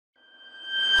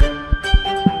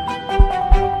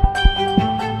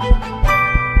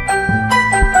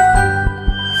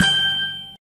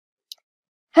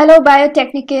Hello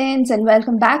Biotechnicans and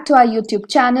welcome back to our YouTube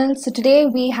channel. So today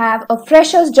we have a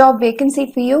freshers job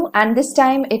vacancy for you, and this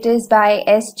time it is by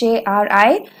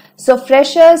SJRI. So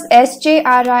freshers,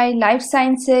 SJRI, life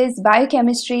sciences,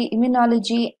 biochemistry,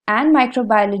 immunology and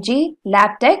microbiology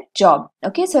lab tech job.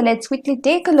 Okay, so let's quickly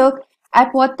take a look at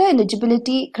what the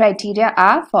eligibility criteria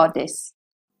are for this.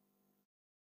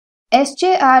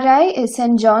 SJRI is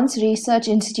St. John's Research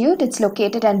Institute. It's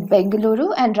located in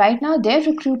Bengaluru, and right now they're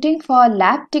recruiting for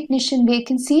lab technician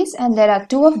vacancies, and there are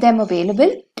 2 of them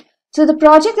available. So the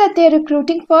project that they're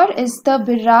recruiting for is the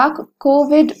BRCA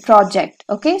COVID project.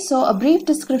 Okay, so a brief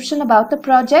description about the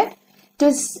project: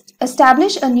 to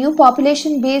establish a new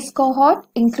population-based cohort,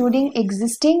 including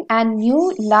existing and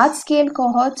new large-scale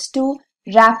cohorts, to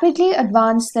rapidly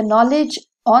advance the knowledge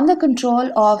on the control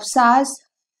of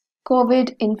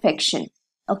SARS-COVID infection.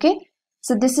 Okay,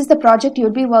 so this is the project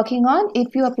you'll be working on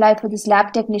if you apply for this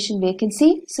lab technician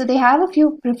vacancy. So they have a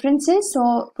few preferences.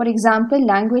 So for example,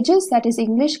 languages, that is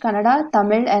English, Kannada,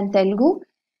 Tamil and Telugu.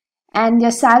 And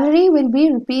your salary will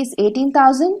be rupees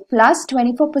 18,000 plus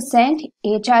 24%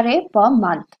 HRA per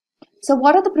month. So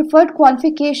what are the preferred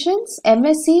qualifications?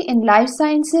 MSc in life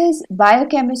sciences,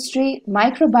 biochemistry,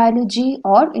 microbiology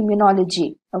or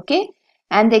immunology. Okay.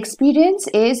 And the experience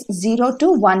is 0 to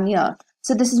 1 year.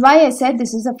 So this is why I said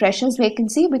this is a freshers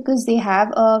vacancy, because they have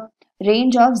a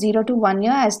range of 0 to 1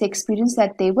 year as the experience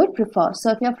that they would prefer.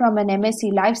 So if you're from an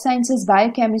MSc Life Sciences,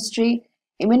 Biochemistry,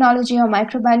 Immunology or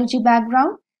Microbiology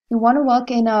background, you want to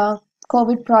work in a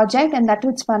COVID project, and that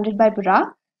is funded by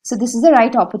BRCA. So this is the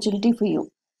right opportunity for you.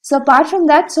 So apart from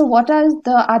that, so what are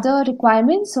the other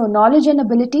requirements? So knowledge and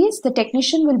abilities: the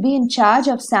technician will be in charge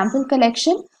of sample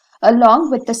collection along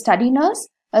with the study nurse,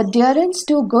 adherence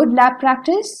to good lab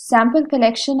practice, sample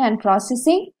collection and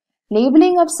processing,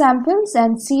 labeling of samples,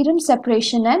 and serum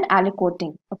separation and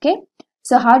aliquoting. Okay,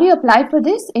 so how do you apply for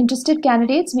this? Interested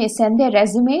candidates may send their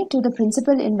resume to the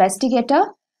principal investigator,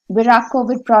 BRCA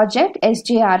COVID project,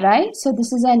 SJRI. So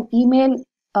this is an email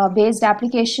based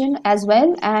application as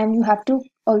well, and you have to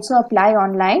also apply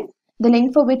online, the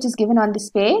link for which is given on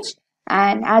this page.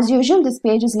 And as usual, this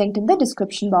page is linked in the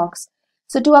description box.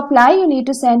 So to apply, you need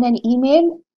to send an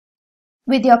email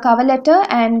with your cover letter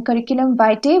and curriculum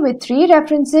vitae with 3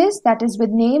 references, that is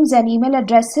with names and email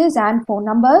addresses and phone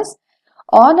numbers,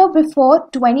 on or before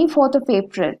 24th of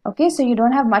April. Okay, so you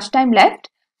don't have much time left.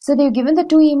 So they've given the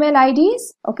 2 email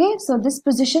IDs. Okay, so this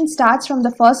position starts from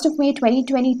the 1st of May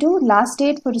 2022. Last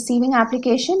date for receiving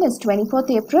application is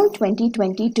 24th April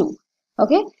 2022.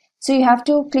 Okay. So you have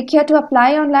to click here to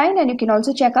apply online, and you can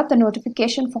also check out the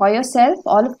notification for yourself.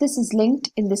 All of this is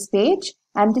linked in this page,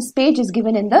 and this page is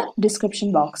given in the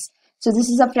description box. So this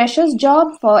is a freshers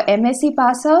job for MSc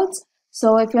pass outs.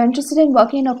 So if you're interested in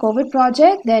working in a COVID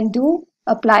project, then do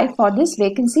apply for this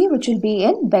vacancy, which will be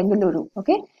in Bengaluru.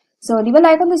 Okay. So leave a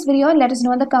like on this video and let us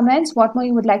know in the comments what more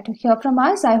you would like to hear from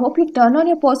us. I hope you've turned on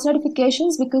your post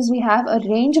notifications, because we have a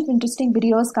range of interesting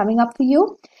videos coming up for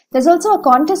you. There's also a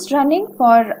contest running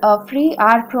for a free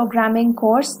R programming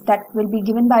course that will be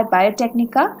given by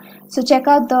Biotecnika. So check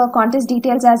out the contest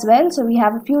details as well. So we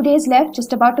have a few days left,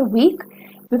 just about a week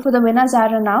before the winners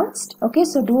are announced. Okay,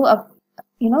 so do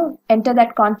enter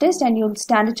that contest, and you'll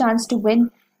stand a chance to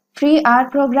win free R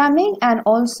programming, and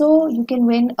also you can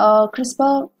win a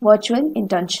CRISPR virtual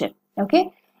internship.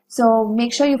 Okay, so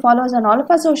make sure you follow us on all of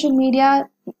our social media.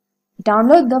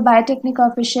 Download the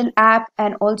Biotecnika official app,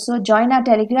 and also join our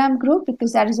Telegram group,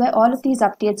 because that is where all of these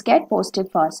updates get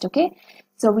posted first. Okay,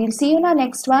 so we'll see you in our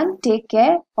next one. Take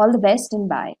care. All the best and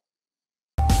bye.